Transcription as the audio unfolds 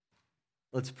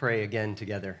Let's pray again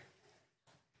together.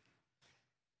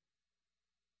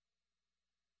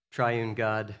 Triune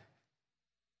God,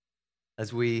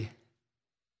 as we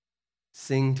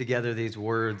sing together these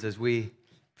words, as we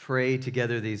pray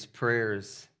together these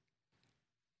prayers,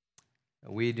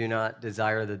 we do not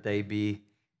desire that they be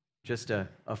just a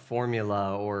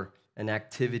formula or an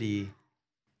activity,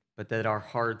 but that our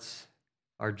hearts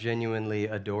are genuinely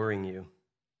adoring you,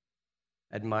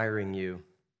 admiring you,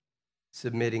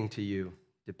 submitting to you,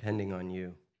 depending on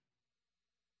you.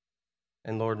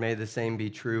 And Lord, may the same be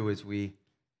true as we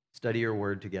study your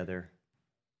word together.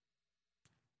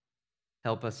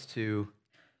 Help us to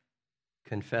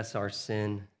confess our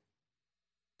sin,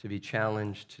 to be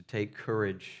challenged, to take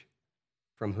courage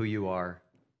from who you are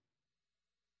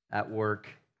at work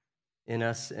in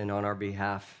us and on our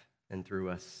behalf and through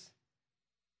us.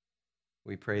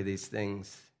 We pray these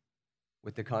things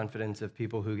with the confidence of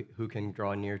people who can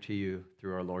draw near to you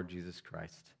through our Lord Jesus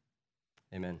Christ.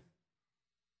 Amen.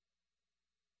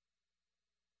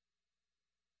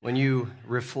 When you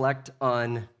reflect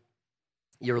on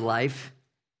your life,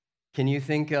 can you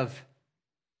think of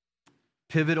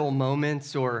pivotal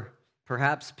moments or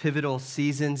perhaps pivotal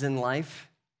seasons in life?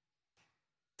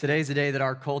 Today's a day that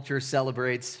our culture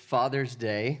celebrates Father's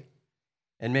Day,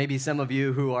 and maybe some of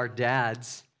you who are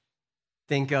dads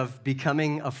think of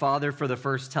becoming a father for the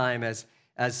first time as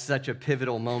such a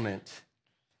pivotal moment.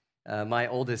 My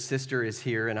oldest sister is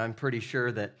here, and I'm pretty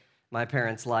sure that my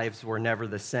parents' lives were never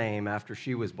the same after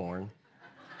she was born.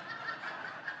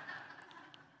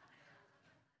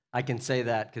 I can say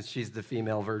that because she's the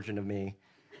female version of me.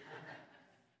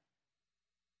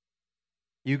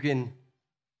 You can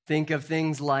think of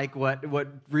things like what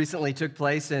recently took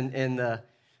place in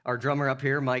our drummer up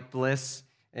here, Mike Bliss,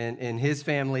 and in his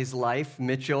family's life,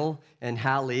 Mitchell and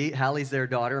Hallie. Hallie's their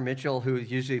daughter, Mitchell, who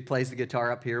usually plays the guitar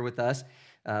up here with us,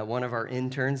 one of our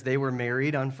interns. They were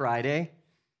married on Friday.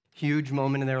 Huge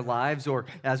moment in their lives. Or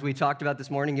as we talked about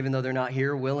this morning, even though they're not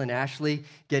here, Will and Ashley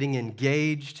getting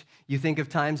engaged. You think of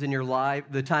times in your life,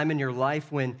 the time in your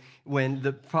life when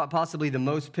possibly the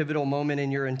most pivotal moment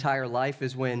in your entire life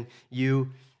is when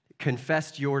you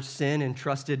confessed your sin and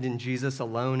trusted in Jesus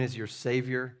alone as your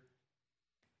Savior.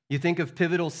 You think of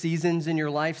pivotal seasons in your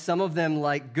life, some of them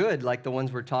like good, like the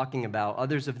ones we're talking about,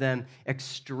 others of them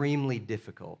extremely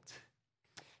difficult.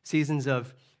 Seasons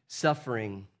of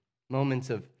suffering, moments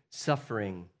of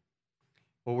suffering,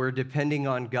 where we're depending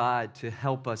on God to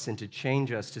help us and to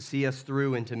change us, to see us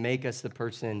through and to make us the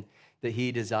person that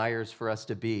He desires for us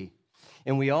to be.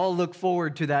 And we all look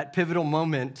forward to that pivotal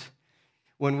moment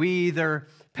when we either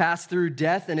pass through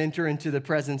death and enter into the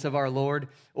presence of our Lord,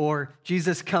 or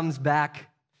Jesus comes back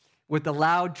with the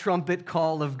loud trumpet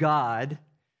call of God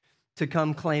to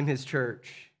come claim His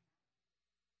church.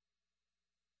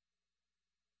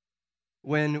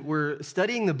 When we're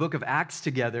studying the book of Acts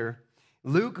together,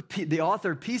 Luke, the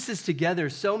author, pieces together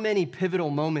so many pivotal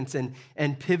moments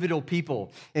and pivotal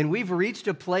people. And we've reached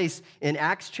a place in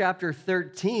Acts chapter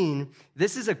 13.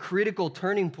 This is a critical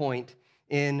turning point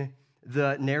in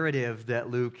the narrative that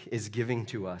Luke is giving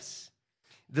to us.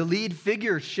 The lead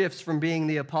figure shifts from being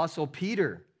the Apostle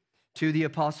Peter to the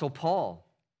Apostle Paul.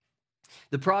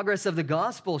 The progress of the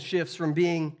gospel shifts from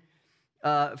being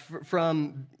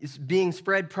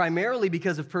spread primarily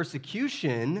because of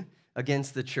persecution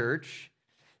against the church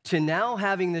to now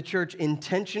having the church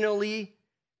intentionally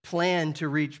plan to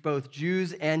reach both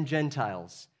Jews and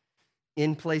Gentiles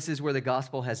in places where the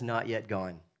gospel has not yet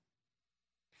gone.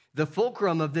 The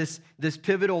fulcrum of this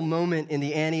pivotal moment in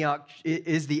the Antioch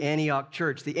is the Antioch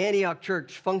church. The Antioch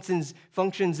church functions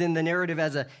in the narrative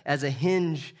as a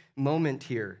hinge moment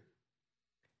here.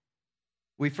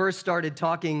 We first started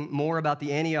talking more about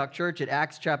the Antioch church at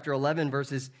Acts chapter 11,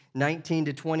 verses 19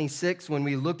 to 26, when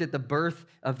we looked at the birth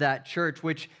of that church,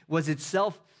 which was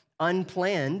itself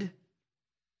unplanned.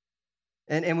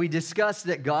 And we discussed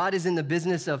that God is in the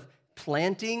business of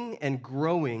planting and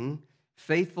growing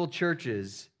faithful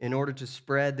churches in order to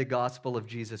spread the gospel of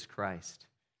Jesus Christ,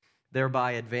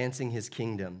 thereby advancing His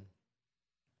kingdom.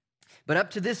 But up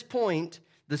to this point,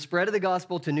 the spread of the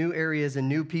gospel to new areas and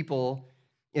new people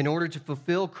in order to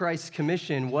fulfill Christ's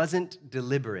commission wasn't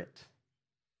deliberate.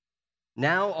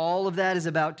 Now all of that is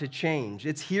about to change.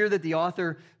 It's here that the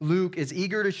author Luke is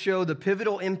eager to show the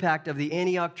pivotal impact of the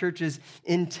Antioch church's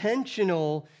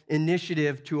intentional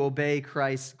initiative to obey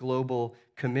Christ's global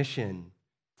commission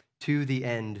to the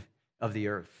end of the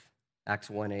earth, Acts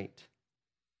 1:8.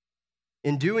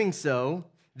 In doing so,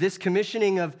 this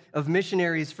commissioning of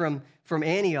missionaries from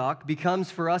Antioch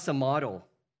becomes for us a model,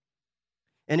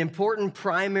 an important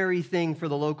primary thing for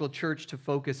the local church to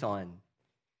focus on.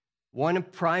 One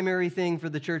primary thing for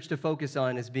the church to focus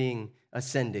on is being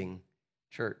ascending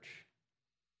church.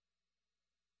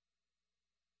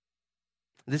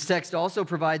 This text also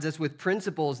provides us with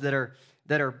principles that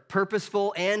are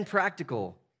purposeful and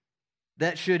practical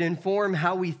that should inform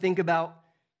how we think about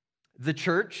the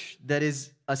church that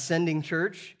is ascending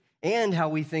church and how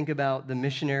we think about the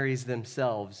missionaries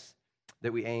themselves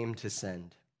that we aim to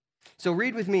send. So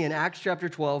read with me in Acts chapter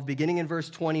 12, beginning in verse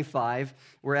 25.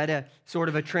 We're at a sort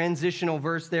of a transitional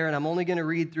verse there, and I'm only going to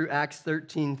read through Acts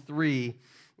 13:3,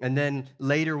 and then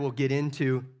later we'll get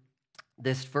into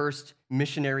this first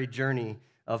missionary journey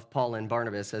of Paul and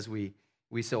Barnabas, as we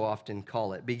so often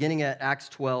call it. Beginning at Acts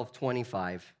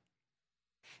 12:25.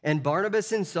 And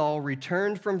Barnabas and Saul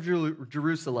returned from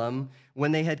Jerusalem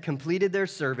when they had completed their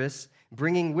service,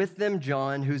 bringing with them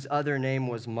John, whose other name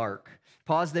was Mark.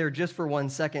 Pause there just for 1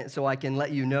 second so I can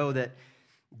let you know that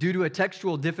due to a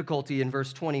textual difficulty in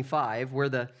verse 25, where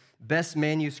the best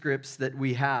manuscripts that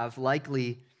we have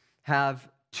likely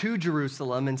have to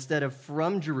Jerusalem instead of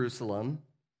from Jerusalem,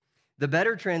 the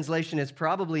better translation is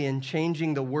probably in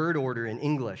changing the word order in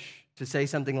English to say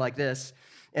something like this: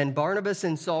 and Barnabas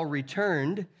and Saul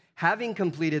returned, having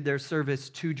completed their service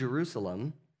to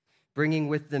Jerusalem, bringing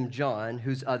with them John,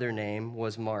 whose other name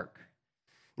was Mark.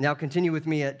 Now continue with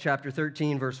me at chapter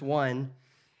 13, verse 1.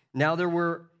 Now there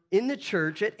were in the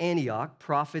church at Antioch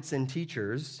prophets and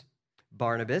teachers: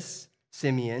 Barnabas,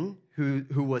 Simeon,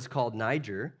 who was called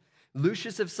Niger,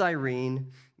 Lucius of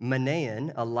Cyrene,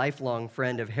 Manaen, a lifelong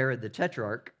friend of Herod the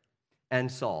Tetrarch,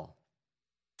 and Saul.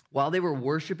 While they were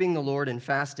worshiping the Lord and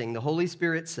fasting, the Holy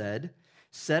Spirit said,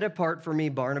 "Set apart for me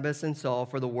Barnabas and Saul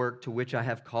for the work to which I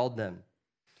have called them."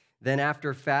 Then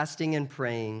after fasting and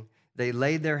praying, they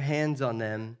laid their hands on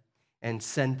them and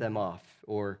sent them off,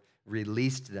 or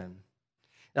released them.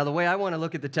 Now, the way I want to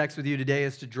look at the text with you today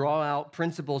is to draw out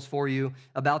principles for you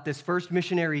about this first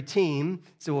missionary team.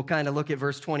 So we'll kind of look at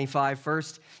verse 25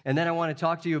 first, and then I want to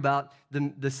talk to you about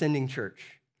the sending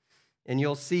church. And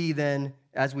you'll see then,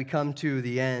 as we come to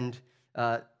the end,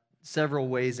 several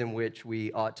ways in which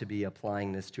we ought to be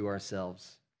applying this to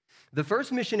ourselves. The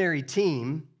first missionary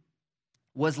team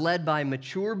was led by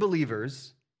mature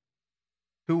believers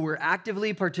who were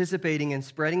actively participating in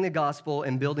spreading the gospel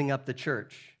and building up the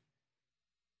church.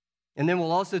 And then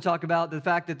we'll also talk about the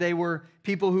fact that they were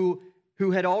people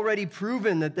who had already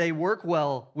proven that they work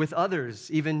well with others,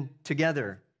 even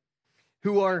together,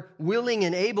 who are willing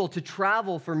and able to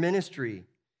travel for ministry,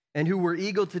 and who were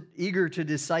eager to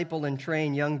disciple and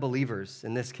train young believers,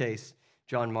 in this case,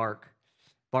 John Mark,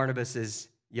 Barnabas'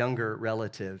 younger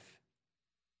relative.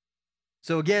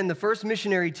 So again, the first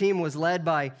missionary team was led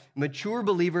by mature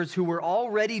believers who were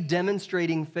already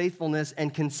demonstrating faithfulness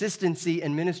and consistency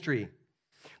in ministry.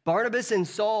 Barnabas and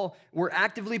Saul were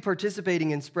actively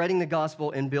participating in spreading the gospel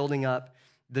and building up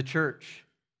the church.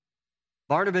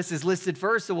 Barnabas is listed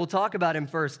first, so we'll talk about him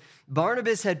first.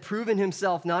 Barnabas had proven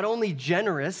himself not only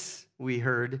generous, we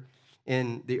heard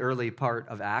in the early part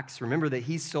of Acts. Remember that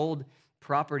he sold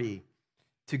property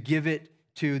to give it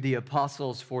to the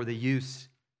apostles for the use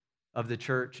of the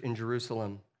church in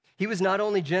Jerusalem. He was not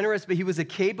only generous, but he was a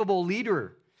capable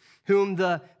leader whom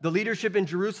the leadership in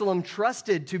Jerusalem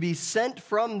trusted to be sent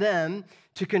from them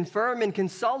to confirm and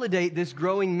consolidate this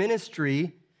growing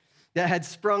ministry that had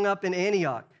sprung up in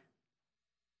Antioch.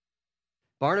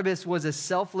 Barnabas was a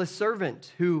selfless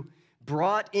servant who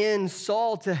brought in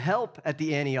Saul to help at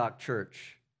the Antioch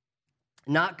church,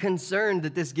 not concerned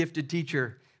that this gifted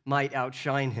teacher might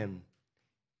outshine him.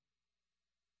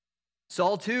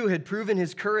 Saul, too, had proven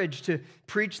his courage to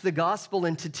preach the gospel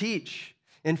and to teach.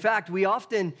 In fact, we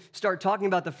often start talking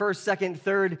about the first, second,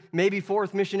 third, maybe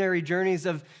fourth missionary journeys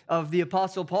of the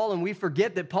Apostle Paul, and we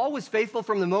forget that Paul was faithful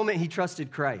from the moment he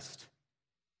trusted Christ.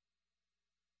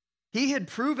 He had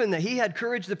proven that he had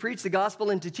courage to preach the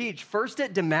gospel and to teach, first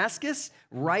at Damascus,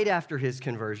 right after his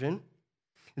conversion,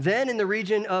 then in the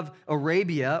region of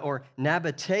Arabia, or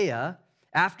Nabatea,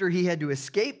 after he had to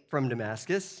escape from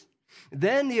Damascus.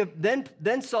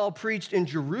 Then Saul preached in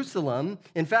Jerusalem.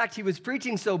 In fact, he was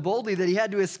preaching so boldly that he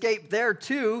had to escape there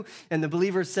too, and the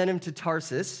believers sent him to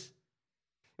Tarsus.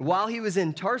 While he was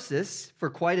in Tarsus for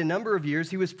quite a number of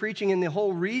years, he was preaching in the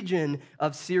whole region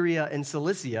of Syria and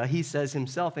Cilicia, he says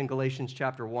himself in Galatians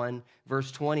chapter 1,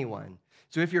 verse 21.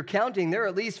 So if you're counting, there are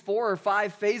at least 4 or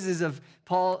 5 phases of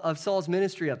Saul's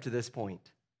ministry up to this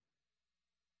point.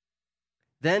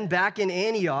 Then back in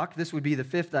Antioch, this would be the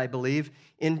 5th, I believe,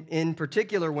 in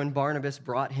particular when Barnabas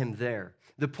brought him there.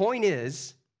 The point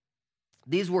is,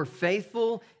 these were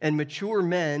faithful and mature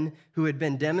men who had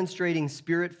been demonstrating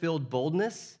spirit-filled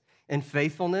boldness and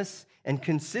faithfulness and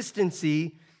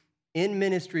consistency in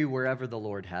ministry wherever the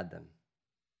Lord had them.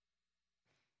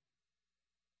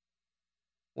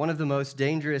 One of the most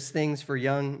dangerous things for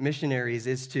young missionaries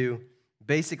is to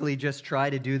basically just try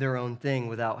to do their own thing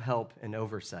without help and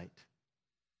oversight.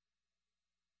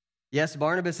 Yes,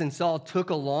 Barnabas and Saul took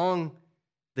along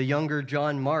the younger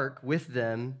John Mark with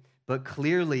them, but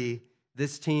clearly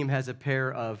this team has a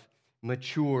pair of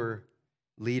mature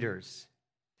leaders.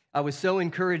 I was so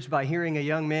encouraged by hearing a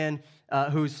young man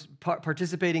who's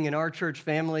participating in our church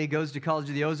family, goes to College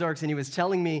of the Ozarks, and he was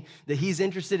telling me that he's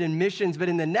interested in missions, but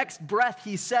in the next breath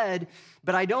he said,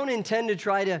 but I don't intend to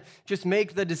try to just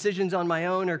make the decisions on my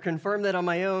own or confirm that on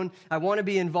my own. I want to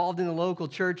be involved in the local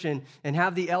church and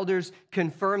have the elders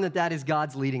confirm that that is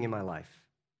God's leading in my life.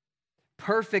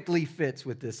 Perfectly fits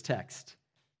with this text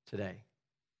today.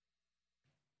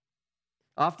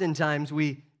 Oftentimes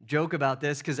we joke about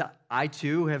this because I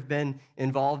too have been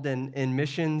involved in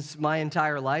missions my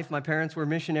entire life. My parents were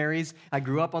missionaries. I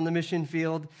grew up on the mission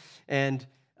field, and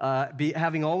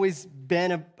having always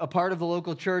been a part of the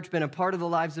local church, been a part of the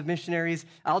lives of missionaries,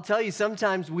 I'll tell you,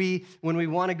 sometimes when we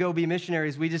want to go be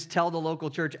missionaries, we just tell the local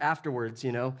church afterwards,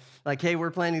 like, hey,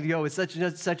 we're planning to go with such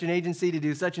and such an agency to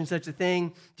do such and such a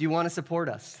thing. Do you want to support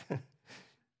us?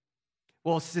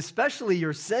 Well, especially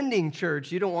your sending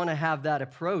church, you don't want to have that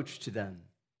approach to them.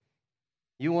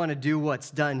 You want to do what's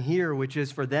done here, which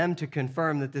is for them to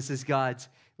confirm that this is God's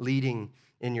leading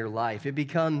in your life. It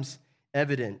becomes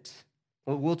evident.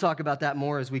 We'll talk about that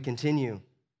more as we continue.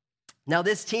 Now,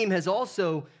 this team has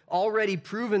also already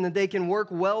proven that they can work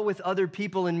well with other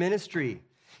people in ministry,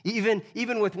 even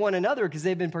with one another, because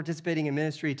they've been participating in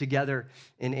ministry together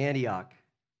in Antioch.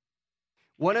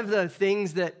 One of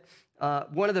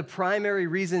the primary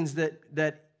reasons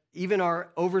that even our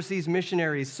overseas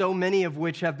missionaries, so many of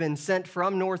which have been sent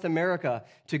from North America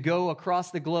to go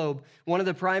across the globe, one of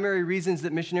the primary reasons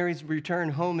that missionaries return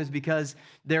home is because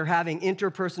they're having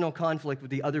interpersonal conflict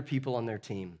with the other people on their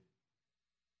team.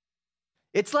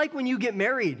 It's like when you get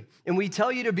married and we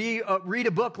tell you to read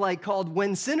a book called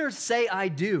When Sinners Say I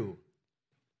Do.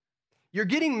 You're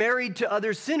getting married to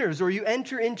other sinners, or you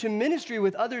enter into ministry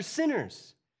with other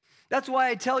sinners. That's why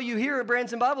I tell you here at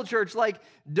Branson Bible Church,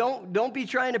 don't be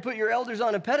trying to put your elders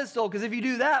on a pedestal, because if you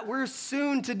do that, we're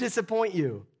soon to disappoint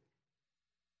you.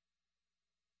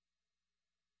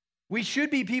 We should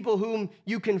be people whom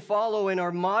you can follow and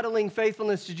are modeling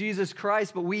faithfulness to Jesus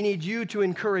Christ, but we need you to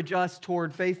encourage us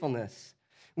toward faithfulness.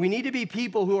 We need to be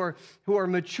people who are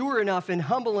mature enough and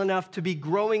humble enough to be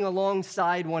growing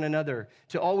alongside one another,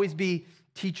 to always be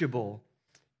teachable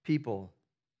people.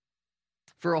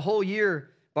 For a whole year,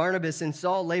 Barnabas and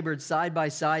Saul labored side by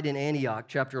side in Antioch,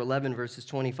 chapter 11, verses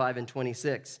 25 and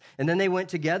 26. And then they went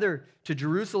together to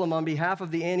Jerusalem on behalf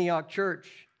of the Antioch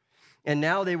church. And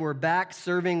now they were back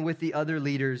serving with the other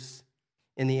leaders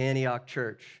in the Antioch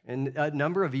church. And a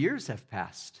number of years have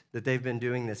passed that they've been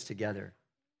doing this together.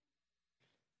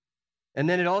 And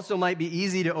then it also might be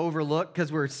easy to overlook, because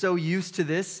we're so used to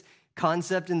this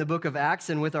concept in the book of Acts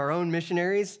and with our own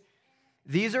missionaries.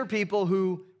 These are people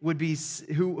who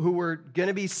were going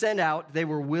to be sent out. They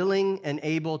were willing and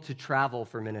able to travel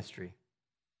for ministry.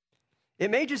 It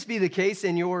may just be the case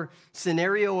in your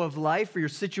scenario of life or your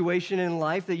situation in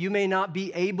life that you may not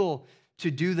be able to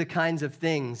do the kinds of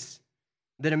things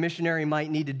that a missionary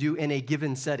might need to do in a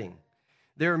given setting.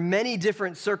 There are many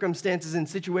different circumstances and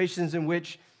situations in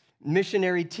which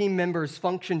missionary team members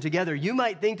function together. You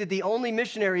might think that the only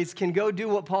missionaries can go do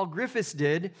what Paul Griffiths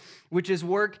did, which is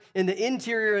work in the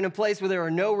interior in a place where there are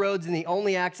no roads and the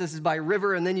only access is by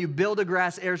river, and then you build a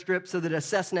grass airstrip so that a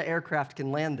Cessna aircraft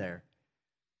can land there.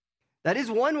 That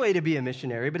is one way to be a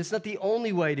missionary, but it's not the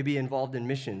only way to be involved in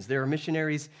missions. There are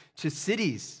missionaries to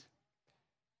cities,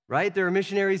 right? There are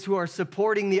missionaries who are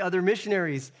supporting the other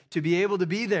missionaries to be able to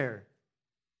be there.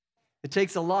 It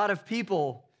takes a lot of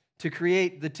people to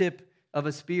create the tip of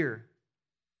a spear.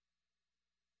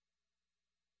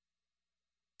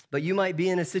 But you might be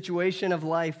in a situation of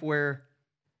life where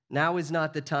now is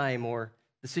not the time, or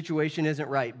the situation isn't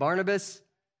right. Barnabas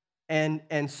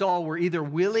and Saul were either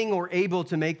willing or able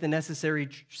to make the necessary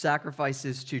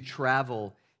sacrifices to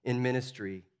travel in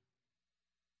ministry.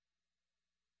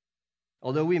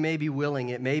 Although we may be willing,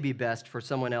 it may be best for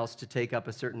someone else to take up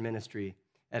a certain ministry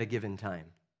at a given time.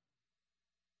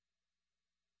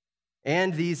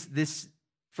 And this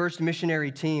first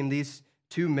missionary team, these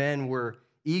two men were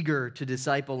eager to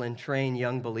disciple and train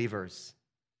young believers.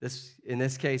 In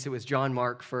this case, it was John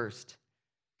Mark first.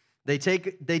 They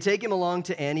take him along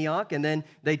to Antioch, and then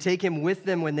they take him with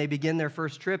them when they begin their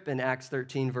first trip in Acts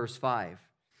 13, verse 5.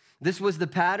 This was the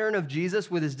pattern of Jesus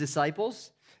with his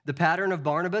disciples, the pattern of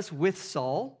Barnabas with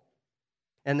Saul.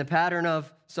 And the pattern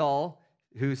of Saul,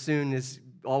 who soon is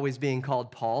always being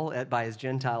called Paul by his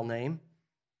Gentile name,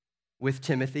 with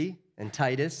Timothy and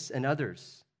Titus and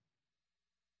others.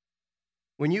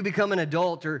 When you become an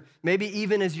adult, or maybe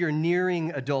even as you're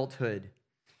nearing adulthood,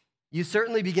 you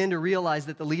certainly begin to realize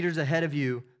that the leaders ahead of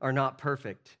you are not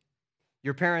perfect.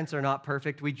 Your parents are not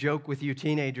perfect. We joke with you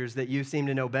teenagers that you seem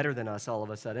to know better than us all of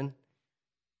a sudden.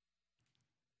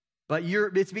 But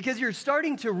it's because you're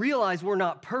starting to realize we're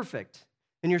not perfect.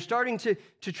 And you're starting to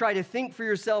try to think for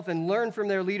yourself and learn from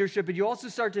their leadership, but you also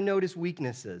start to notice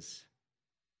weaknesses.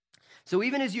 So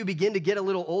even as you begin to get a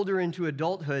little older into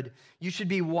adulthood, you should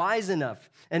be wise enough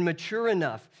and mature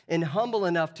enough and humble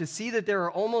enough to see that there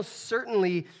are almost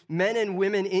certainly men and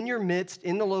women in your midst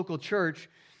in the local church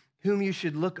whom you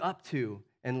should look up to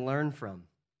and learn from.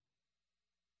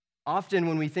 Often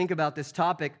when we think about this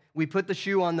topic, we put the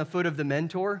shoe on the foot of the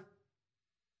mentor.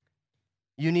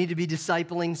 You need to be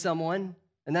discipling someone,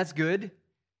 and that's good.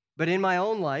 But in my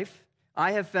own life,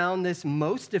 I have found this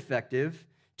most effective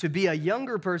to be a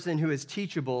younger person who is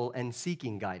teachable and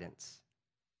seeking guidance.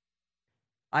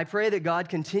 I pray that God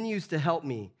continues to help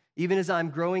me, even as I'm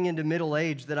growing into middle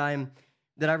age, that I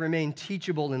remain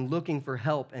teachable and looking for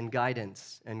help and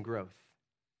guidance and growth.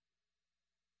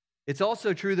 It's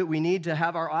also true that we need to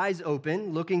have our eyes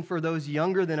open, looking for those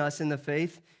younger than us in the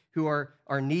faith who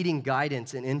are needing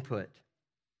guidance and input.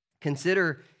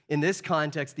 Consider in this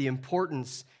context the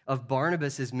importance of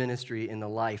Barnabas' ministry in the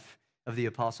life of the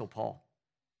Apostle Paul.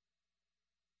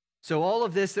 So all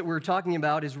of this that we're talking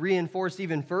about is reinforced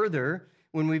even further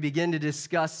when we begin to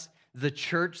discuss the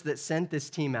church that sent this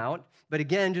team out. But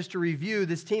again, just to review,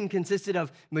 this team consisted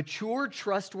of mature,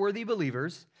 trustworthy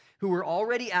believers who were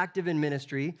already active in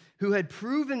ministry, who had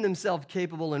proven themselves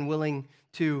capable and willing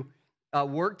to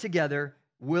work together,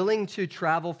 willing to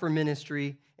travel for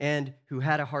ministry, and who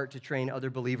had a heart to train other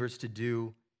believers to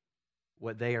do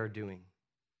what they are doing,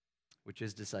 which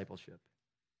is discipleship.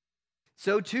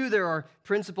 So too, there are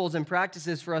principles and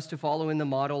practices for us to follow in the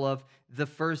model of the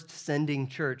first sending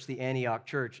church, the Antioch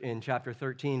church, in chapter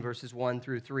 13, verses 1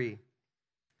 through 3.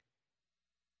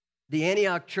 The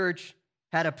Antioch church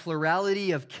had a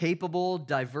plurality of capable,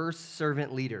 diverse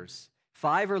servant leaders.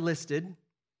 5 are listed.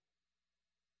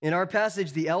 In our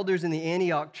passage, the elders in the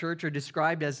Antioch church are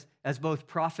described as both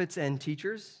prophets and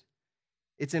teachers.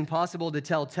 It's impossible to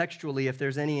tell textually if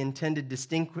there's any intended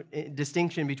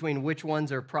distinction between which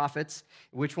ones are prophets,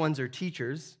 which ones are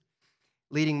teachers,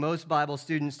 leading most Bible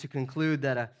students to conclude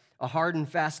that a hard and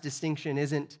fast distinction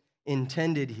isn't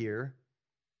intended here,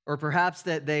 or perhaps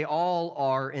that they all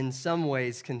are in some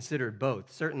ways considered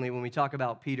both. Certainly when we talk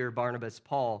about Peter, Barnabas,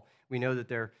 Paul, we know that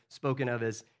they're spoken of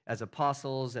as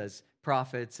apostles, as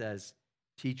prophets, as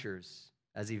teachers,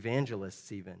 as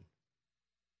evangelists even.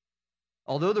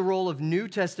 Although the role of New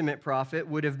Testament prophet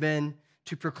would have been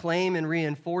to proclaim and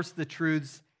reinforce the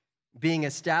truths being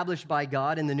established by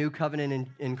God in the new covenant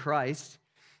in Christ,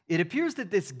 it appears that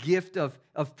this gift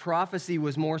of prophecy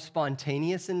was more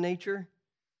spontaneous in nature,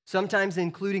 sometimes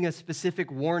including a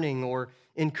specific warning or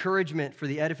encouragement for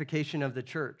the edification of the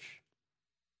church.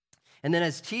 And then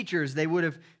as teachers, they would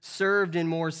have served in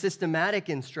more systematic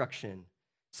instruction,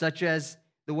 such as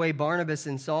the way Barnabas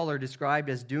and Saul are described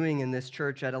as doing in this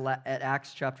church at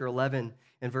Acts chapter 11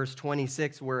 and verse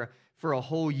 26, where for a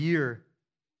whole year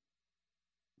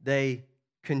they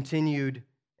continued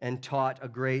and taught a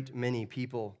great many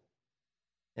people,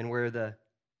 and where the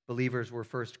believers were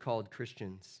first called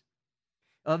Christians.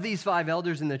 Of these 5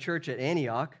 elders in the church at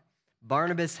Antioch,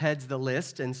 Barnabas heads the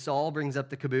list and Saul brings up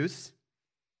the caboose,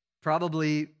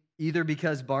 probably either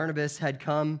because Barnabas had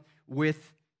come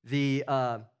with the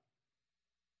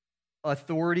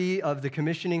authority of the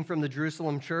commissioning from the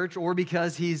Jerusalem church, or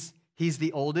because he's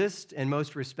the oldest and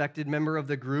most respected member of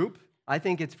the group. I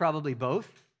think it's probably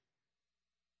both.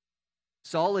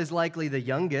 Saul is likely the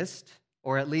youngest,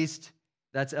 or at least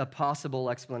that's a possible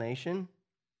explanation.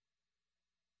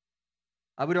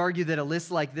 I would argue that a list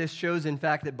like this shows, in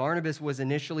fact, that Barnabas was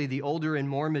initially the older and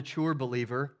more mature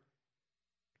believer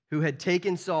who had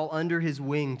taken Saul under his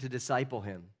wing to disciple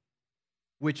him,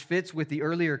 which fits with the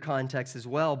earlier context as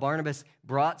well. Barnabas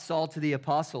brought Saul to the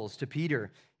apostles, to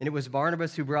Peter, and it was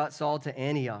Barnabas who brought Saul to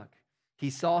Antioch.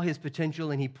 He saw his potential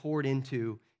and he poured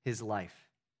into his life.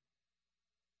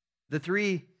 The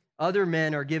 3 other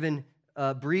men are given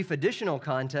a brief additional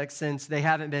context since they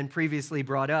haven't been previously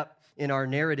brought up in our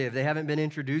narrative. They haven't been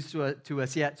introduced to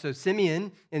us yet. So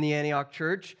Simeon in the Antioch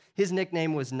church, his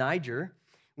nickname was Niger,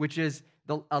 which is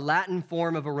a Latin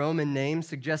form of a Roman name,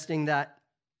 suggesting that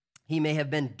he may have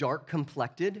been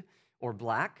dark-complected or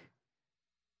black.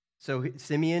 So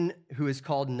Simeon, who is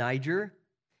called Niger.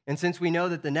 And since we know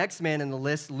that the next man in the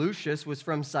list, Lucius, was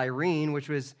from Cyrene, which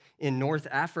was in North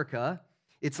Africa,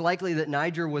 it's likely that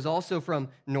Niger was also from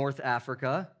North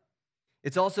Africa.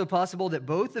 It's also possible that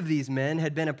both of these men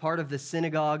had been a part of the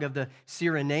synagogue of the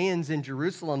Cyrenaeans in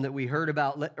Jerusalem that we heard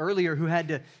about earlier, who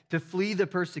had to flee the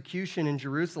persecution in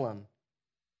Jerusalem.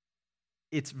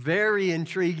 It's very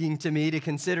intriguing to me to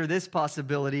consider this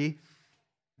possibility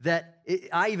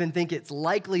I even think it's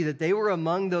likely that they were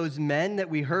among those men that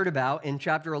we heard about in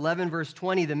chapter 11, verse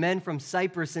 20, the men from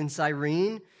Cyprus and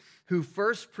Cyrene who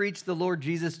first preached the Lord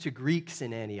Jesus to Greeks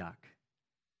in Antioch.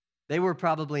 They were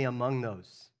probably among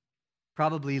those,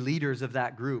 probably leaders of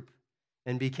that group,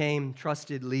 and became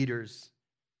trusted leaders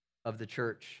of the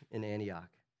church in Antioch.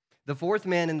 The fourth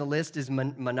man in the list is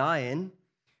Manaen,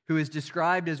 who is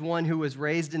described as one who was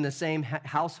raised in the same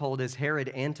household as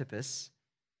Herod Antipas.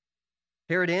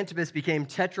 Herod Antipas became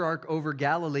tetrarch over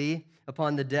Galilee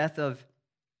upon the death of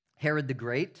Herod the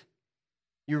Great.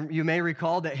 You may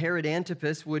recall that Herod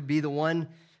Antipas would be the one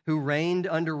who reigned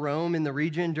under Rome in the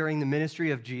region during the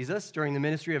ministry of Jesus, during the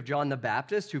ministry of John the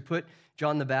Baptist, who put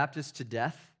John the Baptist to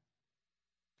death.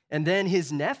 And then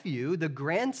his nephew, the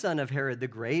grandson of Herod the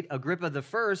Great, Agrippa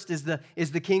I,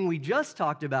 is the king we just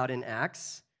talked about in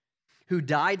Acts, who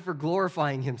died for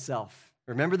glorifying himself.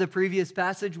 Remember the previous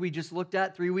passage we just looked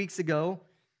at 3 weeks ago?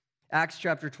 Acts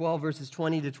chapter 12, verses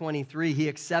 20 to 23. He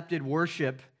accepted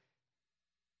worship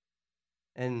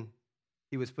and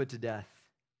he was put to death.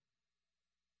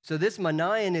 So this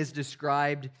Manaen is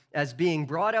described as being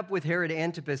brought up with Herod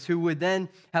Antipas, who would then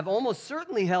have almost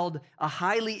certainly held a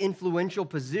highly influential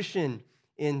position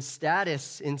in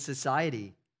status in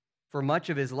society for much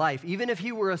of his life, even if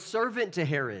he were a servant to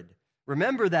Herod.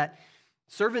 Remember that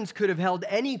servants could have held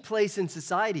any place in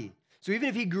society. So even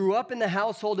if he grew up in the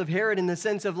household of Herod in the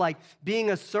sense of like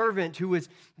being a servant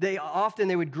they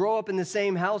would grow up in the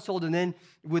same household and then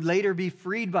would later be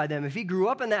freed by them. If he grew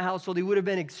up in that household, he would have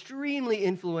been extremely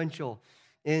influential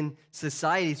in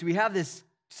society. So we have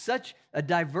such a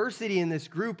diversity in this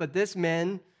group, but this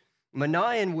man,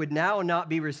 Manaen, would now not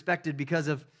be respected because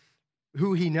of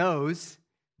who he knows,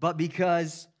 but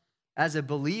because as a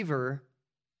believer,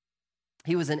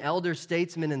 he was an elder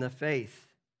statesman in the faith.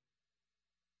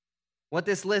 What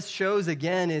this list shows,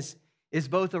 again, is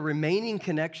both a remaining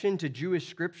connection to Jewish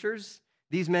scriptures.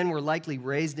 These men were likely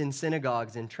raised in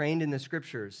synagogues and trained in the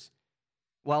scriptures,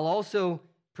 while also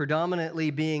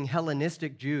predominantly being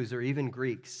Hellenistic Jews or even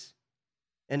Greeks,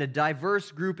 and a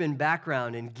diverse group in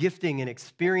background and gifting and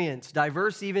experience,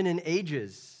 diverse even in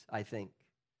ages, I think.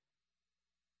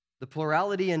 The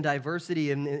plurality and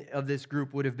diversity of this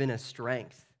group would have been a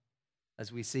strength,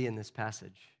 as we see in this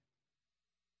passage.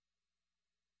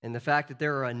 And the fact that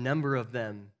there are a number of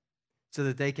them so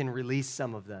that they can release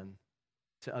some of them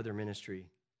to other ministry.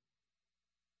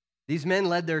 These men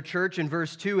led their church in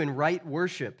verse 2 in right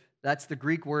worship. That's the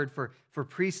Greek word for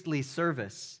priestly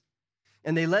service.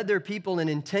 And they led their people in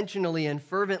intentionally and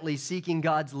fervently seeking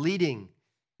God's leading,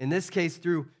 in this case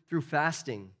through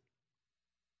fasting.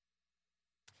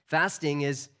 Fasting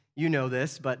is, you know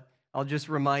this, but I'll just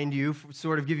remind you,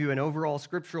 sort of give you an overall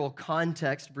scriptural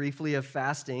context briefly of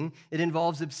fasting. It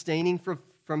involves abstaining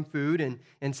from food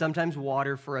and sometimes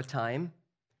water for a time.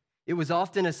 It was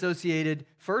often associated,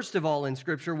 first of all in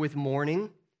Scripture, with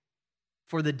mourning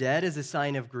for the dead as a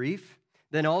sign of grief,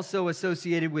 then also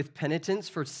associated with penitence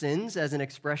for sins as an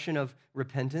expression of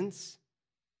repentance,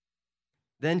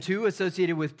 then too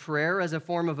associated with prayer as a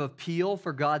form of appeal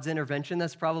for God's intervention.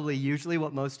 That's probably usually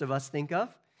what most of us think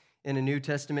of in a New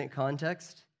Testament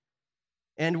context,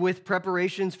 and with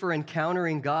preparations for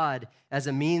encountering God as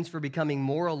a means for becoming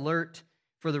more alert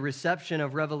for the reception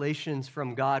of revelations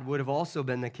from God would have also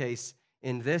been the case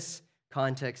in this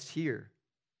context here.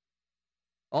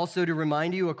 Also to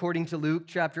remind you, according to Luke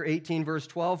chapter 18, verse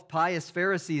 12, pious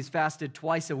Pharisees fasted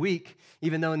twice a week,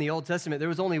 even though in the Old Testament there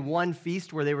was only one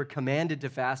feast where they were commanded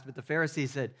to fast, but the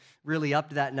Pharisees had really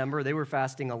upped that number. They were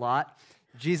fasting a lot.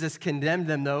 Jesus condemned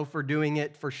them, though, for doing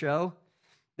it for show.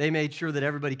 They made sure that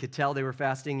everybody could tell they were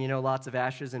fasting, lots of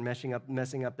ashes and messing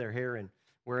up their hair and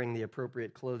wearing the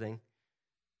appropriate clothing.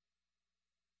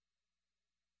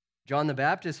 John the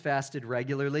Baptist fasted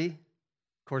regularly.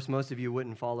 Of course, most of you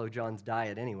wouldn't follow John's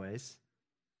diet anyways.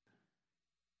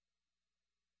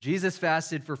 Jesus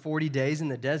fasted for 40 days in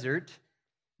the desert,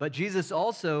 but Jesus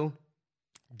also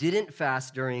didn't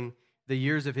fast during the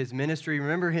years of his ministry.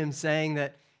 Remember him saying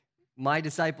that my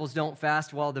disciples don't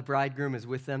fast while the bridegroom is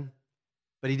with them.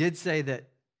 But he did say that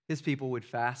his people would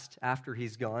fast after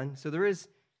he's gone. So there is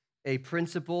a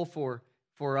principle for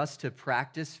for us to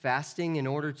practice fasting in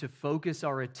order to focus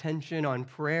our attention on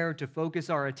prayer, to focus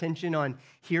our attention on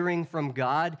hearing from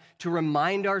God, to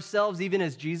remind ourselves, even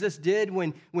as Jesus did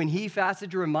when he fasted,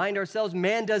 to remind ourselves,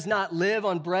 man does not live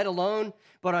on bread alone,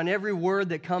 but on every word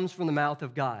that comes from the mouth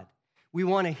of God. We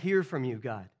want to hear from you,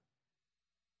 God.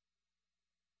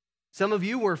 Some of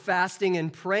you were fasting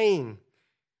and praying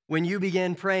when you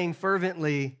began praying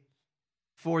fervently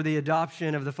for the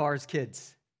adoption of the Farr's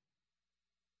kids.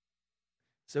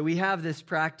 So we have this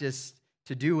practice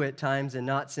to do at times, and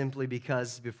not simply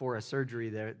because before a surgery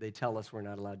they tell us we're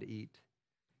not allowed to eat.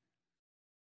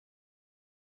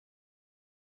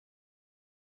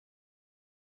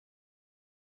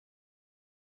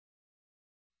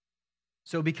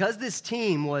 So because this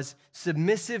team was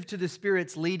submissive to the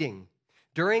Spirit's leading,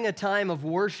 during a time of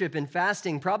worship and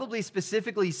fasting, probably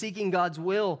specifically seeking God's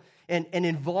will and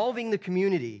involving the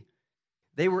community,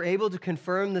 they were able to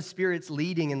confirm the Spirit's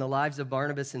leading in the lives of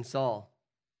Barnabas and Saul.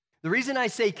 The reason I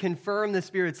say confirm the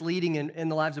Spirit's leading in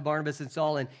the lives of Barnabas and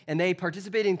Saul, and they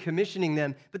participated in commissioning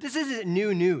them, but this isn't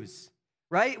new news,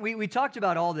 right? We talked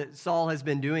about all that Saul has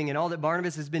been doing and all that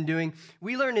Barnabas has been doing.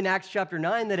 We learned in Acts chapter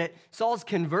 9 that at Saul's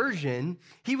conversion,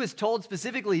 he was told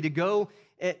specifically to go,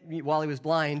 while he was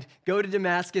blind, go to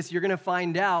Damascus, you're going to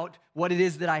find out what it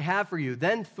is that I have for you.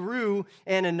 Then through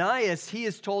Ananias, he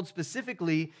is told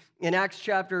specifically in Acts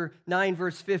chapter 9,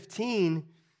 verse 15,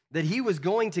 that he was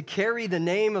going to carry the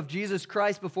name of Jesus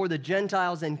Christ before the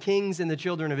Gentiles and kings and the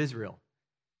children of Israel.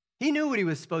 He knew what he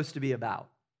was supposed to be about.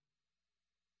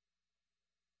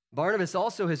 Barnabas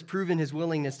also has proven his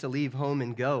willingness to leave home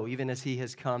and go, even as he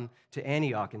has come to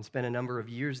Antioch and spent a number of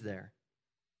years there.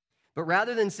 But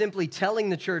rather than simply telling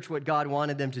the church what God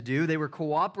wanted them to do, they were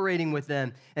cooperating with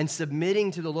them and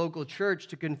submitting to the local church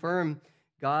to confirm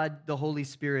God, the Holy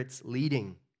Spirit's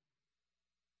leading.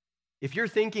 If you're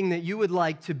thinking that you would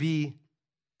like to be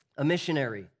a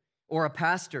missionary or a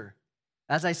pastor,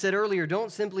 as I said earlier,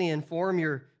 don't simply inform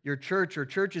your church or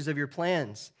churches of your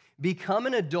plans. Become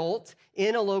an adult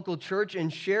in a local church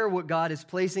and share what God is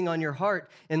placing on your heart,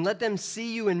 and let them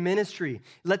see you in ministry.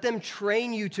 Let them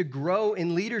train you to grow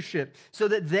in leadership so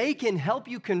that they can help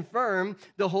you confirm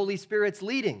the Holy Spirit's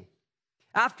leading.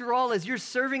 After all, as you're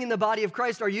serving in the body of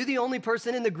Christ, are you the only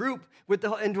person in the group with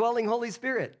the indwelling Holy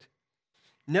Spirit?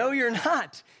 No, you're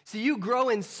not. So you grow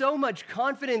in so much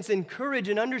confidence and courage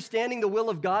in understanding the will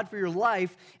of God for your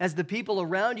life as the people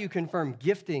around you confirm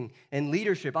gifting and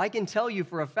leadership. I can tell you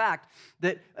for a fact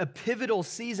that a pivotal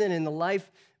season in the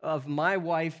life of my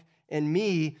wife and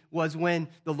me was when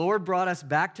the Lord brought us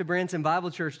back to Branson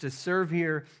Bible Church to serve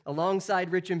here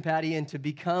alongside Rich and Patty and to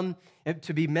be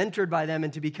mentored by them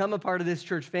and to become a part of this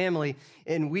church family.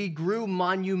 And we grew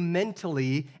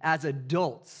monumentally as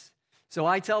adults. So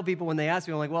I tell people when they ask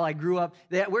me, I'm like, well,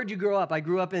 where'd you grow up? I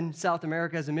grew up in South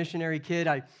America as a missionary kid.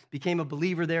 I became a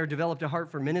believer there, developed a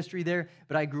heart for ministry there,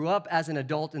 but I grew up as an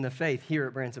adult in the faith here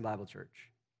at Branson Bible Church.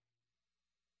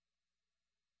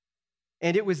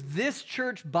 And it was this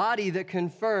church body that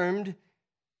confirmed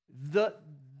the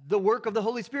work of the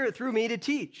Holy Spirit through me to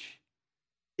teach.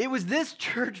 It was this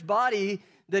church body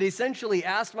that essentially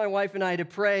asked my wife and I to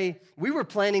pray. We were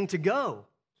planning to go.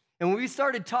 And when we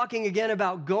started talking again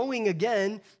about going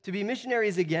again to be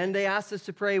missionaries again, they asked us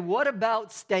to pray, what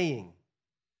about staying?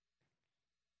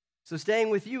 So staying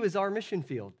with you is our mission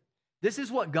field. This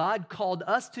is what God called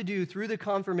us to do through the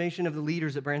confirmation of the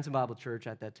leaders at Branson Bible Church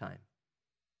at that time.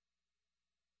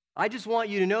 I just want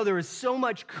you to know there is so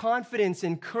much confidence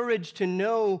and courage to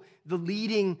know the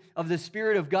leading of the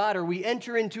Spirit of God, or we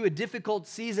enter into a difficult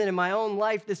season in my own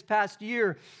life this past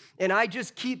year, and I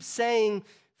just keep saying,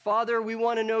 Father, we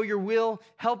want to know your will.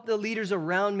 Help the leaders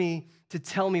around me to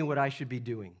tell me what I should be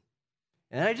doing.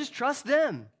 And I just trust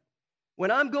them. When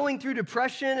I'm going through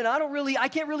depression and I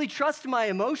can't really trust my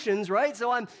emotions, right?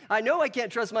 So I know I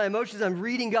can't trust my emotions. I'm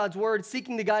reading God's word,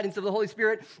 seeking the guidance of the Holy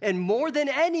Spirit. And more than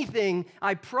anything,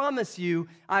 I promise you,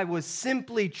 I was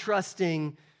simply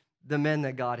trusting the men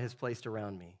that God has placed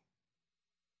around me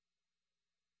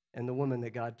and the woman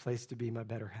that God placed to be my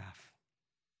better half.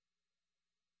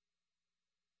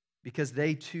 Because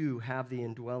they too have the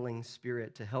indwelling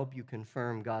Spirit to help you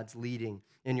confirm God's leading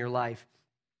in your life.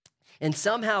 And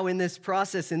somehow in this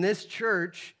process, in this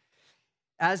church,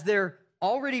 as they're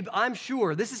already, I'm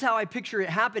sure, this is how I picture it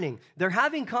happening. They're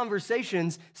having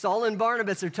conversations. Saul and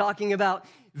Barnabas are talking about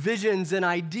visions and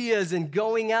ideas and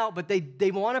going out, but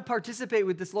they want to participate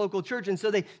with this local church. And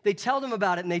so they tell them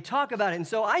about it and they talk about it. And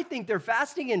so I think they're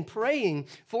fasting and praying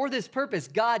for this purpose.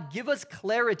 God, give us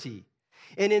clarity.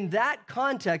 And in that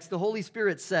context, the Holy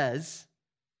Spirit says,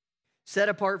 set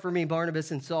apart for me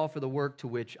Barnabas and Saul for the work to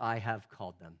which I have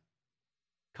called them.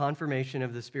 confirmation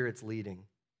of the Spirit's leading.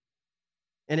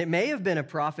 And it may have been a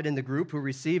prophet in the group who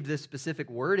received this specific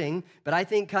wording, but I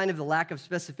think kind of the lack of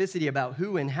specificity about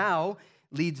who and how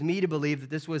leads me to believe that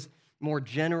this was more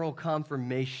general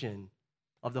confirmation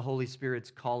of the Holy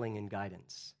Spirit's calling and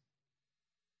guidance.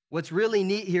 What's really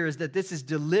neat here is that this is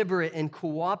deliberate and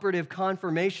cooperative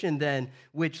confirmation then,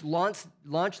 which launched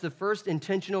the first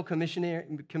intentional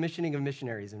commissioning of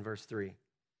missionaries in verse 3.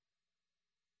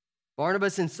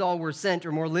 Barnabas and Saul were sent,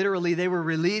 or more literally, they were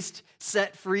released,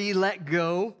 set free, let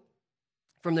go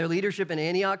from their leadership in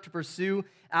Antioch to pursue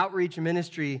outreach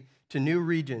ministry to new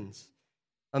regions,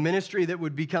 a ministry that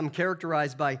would become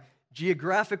characterized by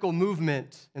geographical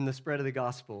movement in the spread of the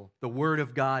gospel, the word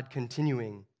of God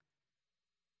continuing.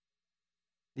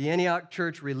 The Antioch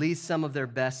church released some of their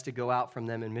best to go out from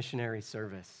them in missionary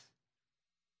service.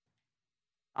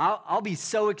 I'll be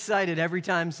so excited every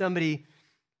time somebody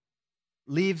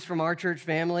leaves from our church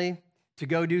family to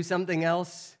go do something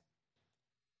else,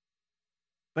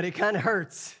 but it kind of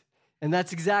hurts, and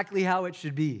that's exactly how it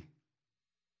should be.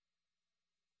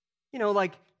 You know,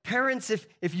 like parents,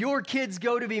 if your kids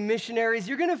go to be missionaries,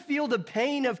 you're going to feel the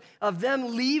pain of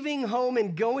them leaving home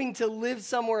and going to live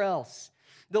somewhere else.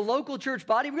 The local church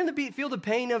body, we're going to feel the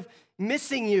pain of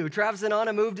missing you. Travis and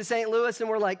Anna moved to St. Louis, and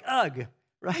we're like, ugh,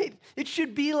 right? It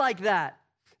should be like that.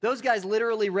 Those guys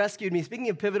literally rescued me. Speaking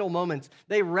of pivotal moments,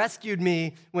 they rescued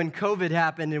me when COVID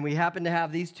happened, and we happened to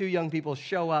have these two young people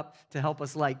show up to help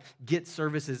us get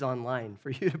services online for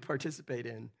you to participate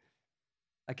in.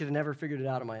 I could have never figured it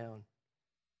out on my own.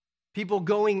 People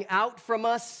going out from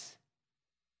us,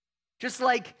 just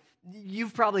like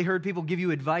you've probably heard people give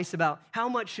you advice about how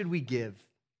much should we give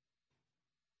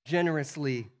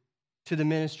generously to the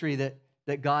ministry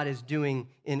that God is doing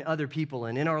in other people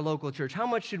and in our local church. How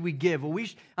much should we give? Well,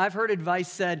 I've heard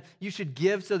advice said you should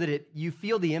give so that you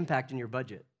feel the impact in your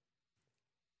budget.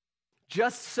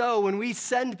 Just so when we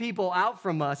send people out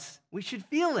from us, we should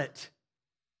feel it.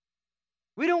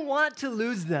 We don't want to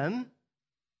lose them,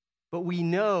 but we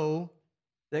know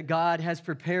that God has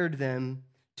prepared them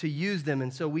to use them,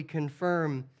 and so we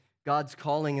confirm God's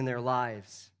calling in their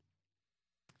lives.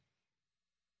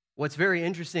 What's very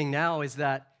interesting now is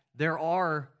that there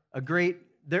are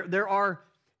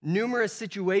numerous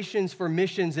situations for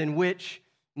missions in which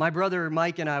my brother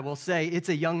Mike and I will say it's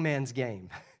a young man's game.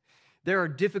 There are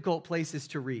difficult places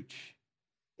to reach,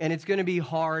 and it's going to be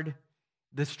hard.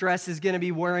 The stress is going to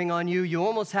be wearing on you. You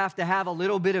almost have to have a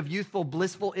little bit of youthful,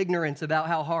 blissful ignorance about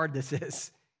how hard this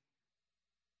is.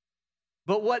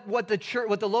 But what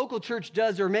the local church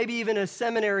does, or maybe even a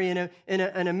seminary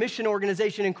and a mission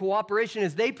organization in cooperation,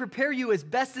 is they prepare you as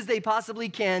best as they possibly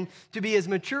can to be as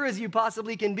mature as you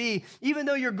possibly can be, even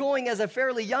though you're going as a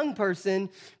fairly young person.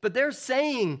 But they're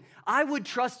saying, I would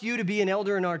trust you to be an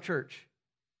elder in our church.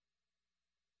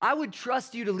 I would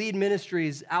trust you to lead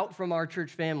ministries out from our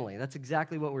church family. That's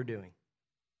exactly what we're doing.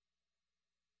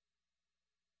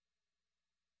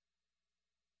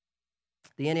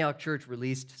 The Antioch church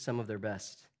released some of their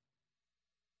best.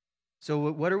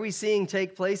 So what are we seeing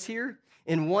take place here?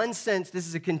 In one sense, this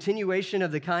is a continuation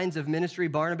of the kinds of ministry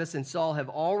Barnabas and Saul have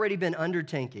already been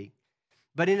undertaking.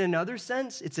 But in another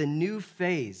sense, it's a new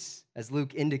phase, as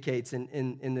Luke indicates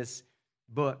in this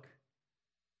book,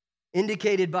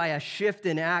 indicated by a shift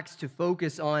in Acts to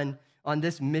focus on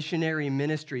this missionary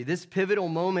ministry, this pivotal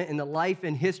moment in the life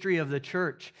and history of the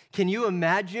church. Can you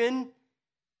imagine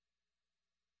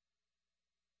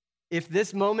if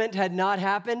this moment had not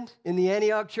happened in the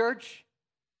Antioch church?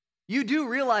 You do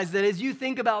realize that as you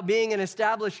think about being an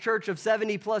established church of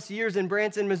 70 plus years in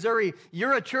Branson, Missouri,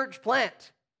 you're a church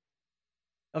plant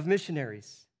of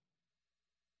missionaries.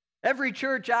 Every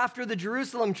church after the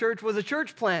Jerusalem church was a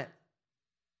church plant.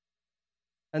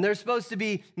 And they're supposed to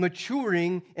be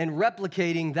maturing and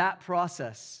replicating that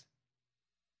process.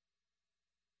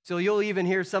 So you'll even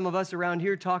hear some of us around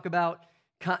here talk about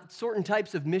certain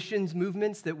types of missions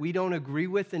movements that we don't agree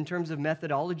with in terms of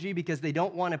methodology because they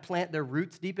don't want to plant their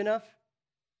roots deep enough.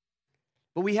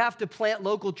 But we have to plant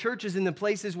local churches in the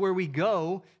places where we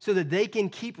go so that they can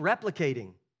keep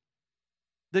replicating.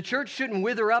 The church shouldn't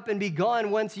wither up and be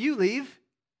gone once you leave.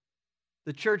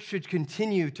 The church should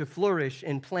continue to flourish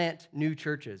and plant new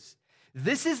churches.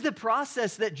 This is the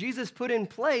process that Jesus put in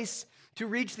place to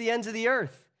reach the ends of the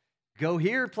earth. Go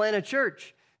here, plant a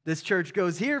church. This church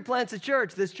goes here, plants a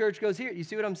church. This church goes here. You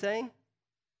see what I'm saying?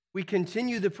 We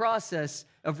continue the process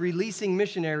of releasing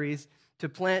missionaries to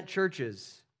plant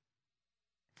churches.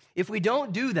 If we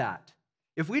don't do that,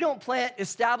 if we don't plant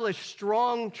established,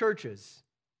 strong churches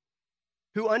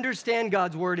who understand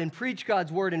God's word and preach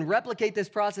God's word and replicate this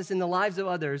process in the lives of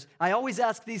others, I always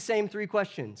ask these same three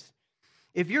questions.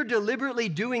 if you're deliberately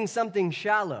doing something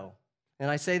shallow, and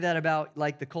I say that about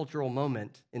like the cultural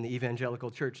moment in the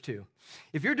evangelical church too.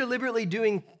 If you're deliberately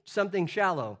doing something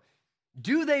shallow,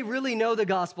 do they really know the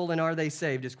gospel and are they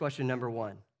saved is question number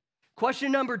one.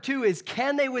 Question number two is,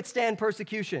 can they withstand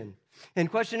persecution? And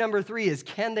question number three is,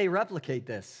 can they replicate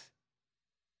this?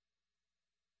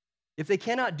 If they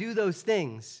cannot do those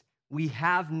things, we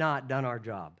have not done our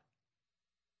job.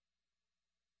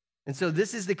 And so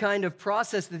this is the kind of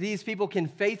process that these people can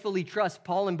faithfully trust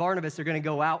Paul and Barnabas are going to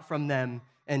go out from them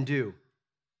and do.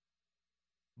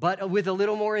 But with a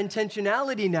little more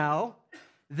intentionality now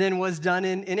than was done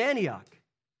in Antioch.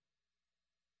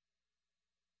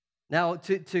 Now,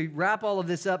 to wrap all of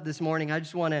this up this morning, I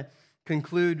just want to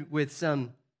conclude with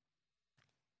some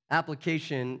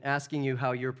application asking you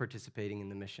how you're participating in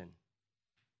the mission.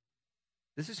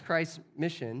 This is Christ's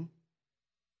mission: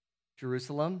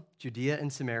 Jerusalem, Judea,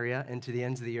 and Samaria, and to the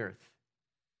ends of the earth.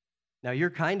 Now, you're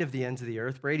kind of the ends of the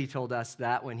earth. Brady told us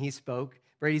that when he spoke.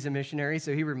 Brady's a missionary,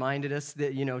 so he reminded us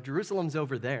that, Jerusalem's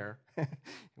over there.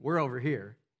 We're over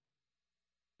here.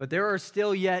 But there are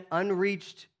still yet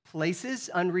unreached places,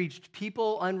 unreached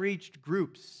people, unreached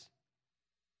groups.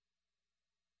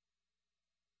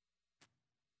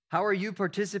 How are you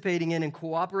participating in and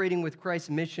cooperating with Christ's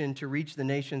mission to reach the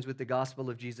nations with the gospel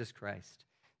of Jesus Christ,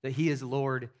 that he is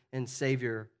Lord and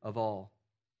Savior of all?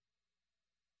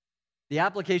 The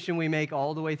application we make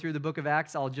all the way through the book of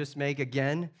Acts, I'll just make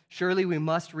again. Surely we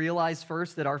must realize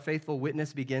first that our faithful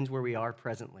witness begins where we are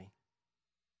presently.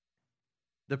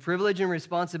 The privilege and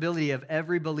responsibility of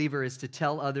every believer is to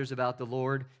tell others about the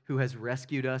Lord who has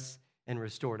rescued us and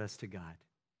restored us to God.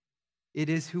 It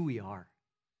is who we are.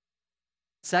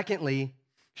 Secondly,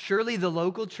 surely the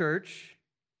local church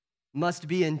must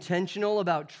be intentional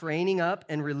about training up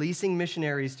and releasing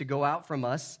missionaries to go out from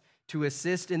us to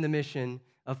assist in the mission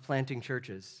of planting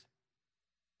churches.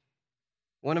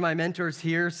 One of my mentors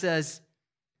here says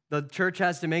the church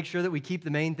has to make sure that we keep the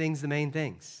main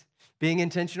things, being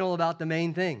intentional about the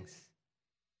main things.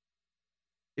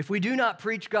 If we do not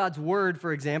preach God's word,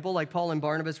 for example, like Paul and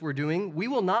Barnabas were doing, we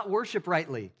will not worship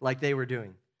rightly like they were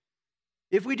doing.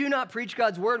 If we do not preach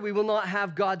God's word, we will not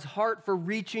have God's heart for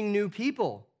reaching new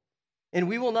people. And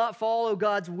we will not follow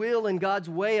God's will and God's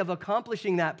way of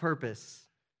accomplishing that purpose,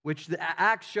 which the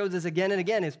Acts shows us again and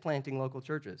again is planting local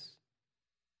churches.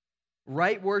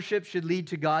 Right worship should lead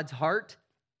to God's heart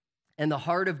and the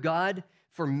heart of God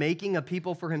for making a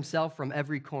people for himself from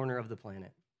every corner of the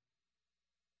planet.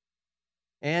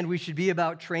 And we should be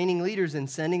about training leaders and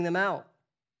sending them out.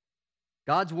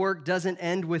 God's work doesn't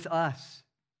end with us.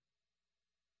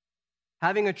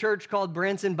 Having a church called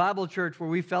Branson Bible Church where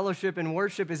we fellowship and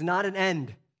worship is not an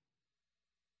end.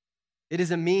 It is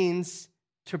a means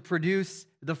to produce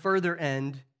the further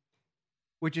end,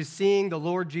 which is seeing the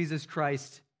Lord Jesus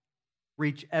Christ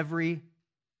reach every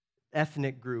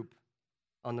ethnic group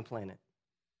on the planet.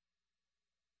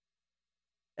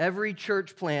 Every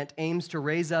church plant aims to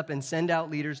raise up and send out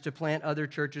leaders to plant other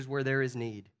churches where there is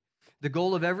need. The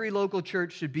goal of every local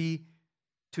church should be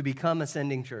to become a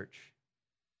sending church.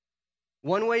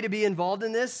 One way to be involved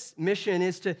in this mission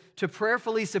is to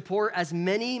prayerfully support as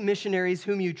many missionaries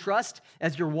whom you trust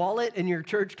as your wallet and your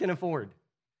church can afford.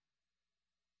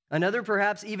 Another,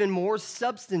 perhaps even more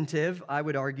substantive, I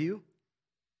would argue,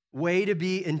 way to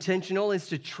be intentional is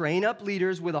to train up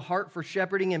leaders with a heart for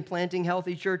shepherding and planting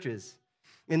healthy churches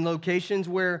in locations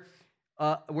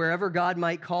wherever God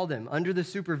might call them, under the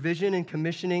supervision and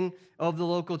commissioning of the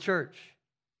local church.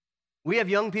 We have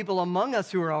young people among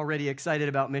us who are already excited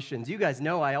about missions. You guys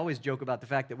know I always joke about the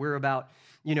fact that we're about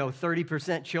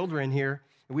 30% children here.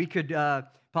 We could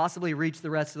possibly reach the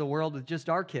rest of the world with just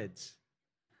our kids.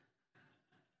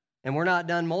 And we're not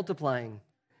done multiplying.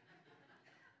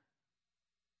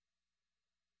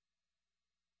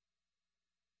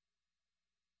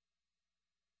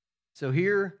 So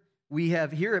here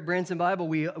at Branson Bible,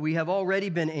 we have already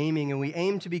been aiming, and we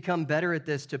aim to become better at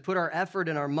this, to put our effort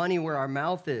and our money where our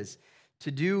mouth is,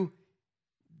 to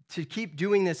keep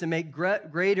doing this and make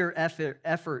greater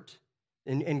effort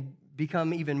and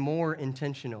become even more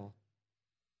intentional.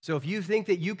 So if you think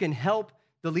that you can help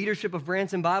the leadership of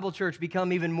Branson Bible Church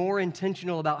become even more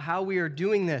intentional about how we are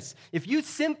doing this, if you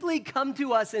simply come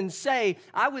to us and say,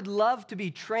 I would love to be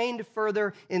trained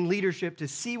further in leadership to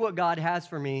see what God has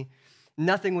for me,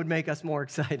 nothing would make us more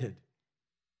excited.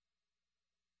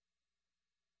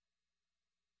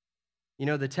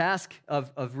 The task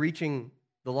of reaching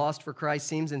the lost for Christ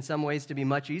seems in some ways to be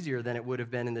much easier than it would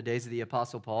have been in the days of the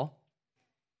Apostle Paul.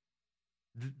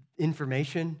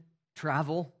 Information,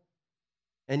 travel,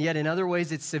 and yet in other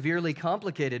ways it's severely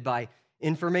complicated by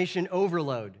information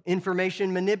overload,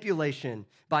 information manipulation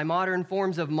by modern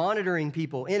forms of monitoring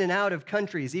people in and out of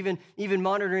countries, even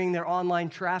monitoring their online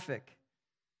traffic.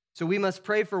 So we must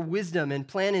pray for wisdom and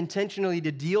plan intentionally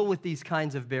to deal with these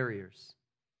kinds of barriers.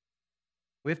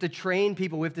 We have to train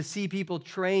people. We have to see people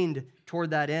trained toward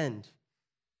that end.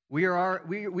 We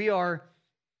are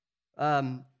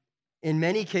in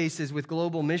many cases with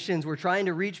global missions, we're trying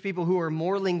to reach people who are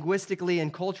more linguistically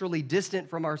and culturally distant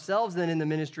from ourselves than in the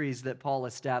ministries that Paul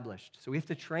established. So we have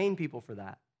to train people for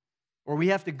that. Or we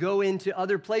have to go into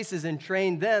other places and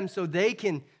train them so they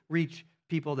can reach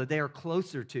people that they are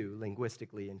closer to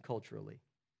linguistically and culturally.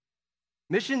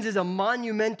 Missions is a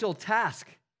monumental task,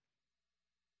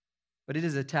 but it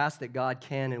is a task that God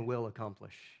can and will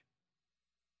accomplish.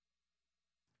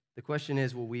 The question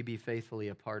is, will we be faithfully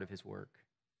a part of his work?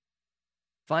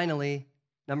 Finally,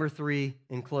 number 3,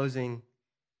 in closing,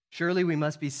 surely we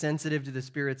must be sensitive to the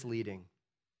Spirit's leading,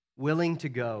 willing to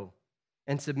go,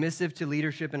 and submissive to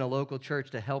leadership in a local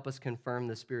church to help us confirm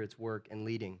the Spirit's work and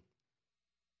leading.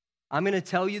 I'm going to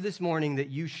tell you this morning that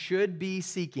you should be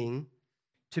seeking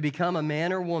to become a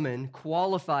man or woman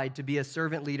qualified to be a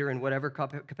servant leader in whatever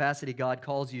capacity God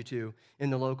calls you to in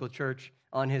the local church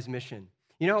on his mission.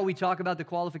 You know how we talk about the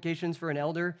qualifications for an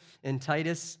elder in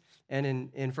Titus and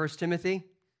in 1 Timothy?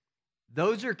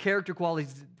 Those are character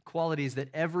qualities that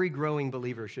every growing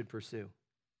believer should pursue.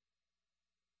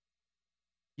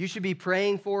 You should be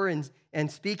praying for and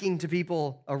speaking to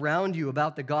people around you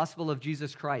about the gospel of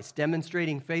Jesus Christ,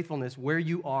 demonstrating faithfulness where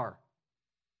you are.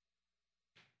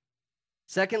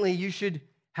 Secondly, you should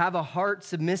have a heart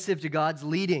submissive to God's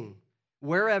leading,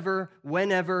 wherever,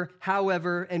 whenever,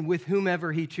 however, and with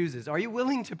whomever he chooses. Are you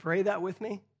willing to pray that with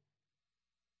me?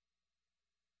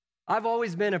 I've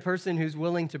always been a person who's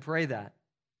willing to pray that.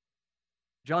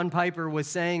 John Piper was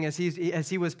saying, as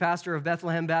he was pastor of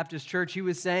Bethlehem Baptist Church, he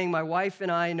was saying, my wife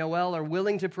and I, Noelle, are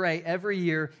willing to pray every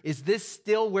year, is this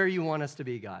still where you want us to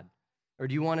be, God? Or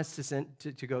do you want us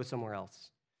to go somewhere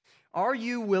else? Are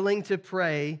you willing to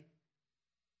pray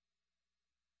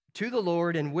to the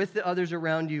Lord and with the others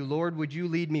around you, Lord, would you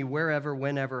lead me wherever,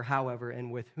 whenever, however,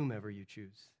 and with whomever you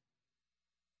choose?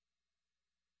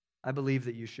 I believe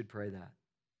that you should pray that.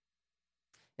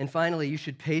 And finally, you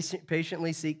should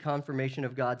patiently seek confirmation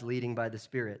of God's leading by the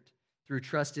Spirit through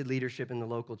trusted leadership in the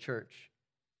local church.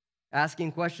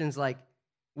 Asking questions like,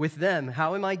 with them,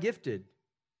 how am I gifted?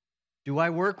 Do I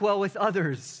work well with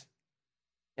others?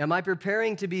 Am I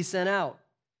preparing to be sent out?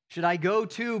 Should I go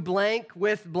to blank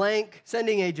with blank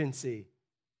sending agency?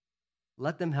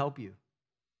 Let them help you.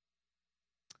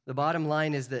 The bottom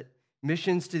line is that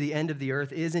missions to the end of the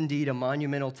earth is indeed a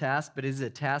monumental task, but it is a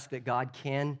task that God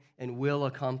can and will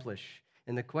accomplish.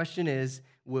 And the question is,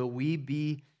 will we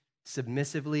be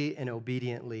submissively and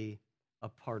obediently a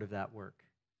part of that work?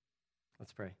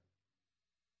 Let's pray.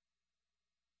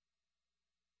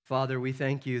 Father, we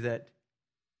thank you that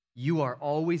you are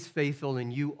always faithful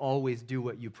and you always do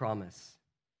what you promise.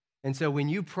 And so when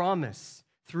you promise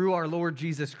through our Lord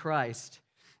Jesus Christ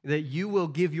that you will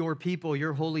give your people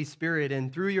your Holy Spirit,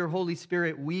 and through your Holy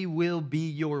Spirit we will be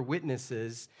your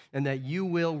witnesses, and that you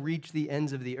will reach the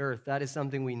ends of the earth, that is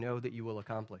something we know that you will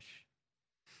accomplish.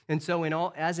 And so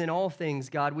as in all things,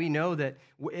 God, we know that,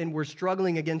 and we're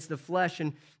struggling against the flesh,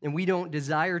 and we don't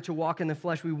desire to walk in the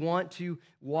flesh. We want to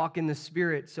walk in the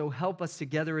Spirit. So help us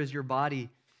together as your body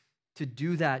to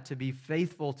do that, to be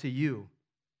faithful to you.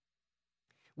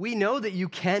 We know that you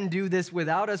can do this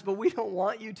without us, but we don't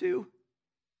want you to.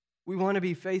 We want to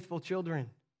be faithful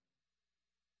children.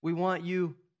 We want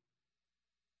you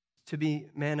to be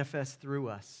manifest through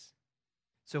us.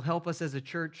 So help us as a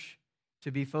church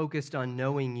to be focused on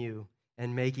knowing you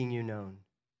and making you known.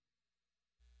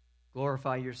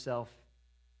 Glorify yourself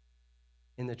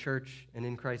in the church and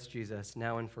in Christ Jesus,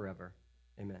 now and forever.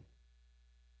 Amen.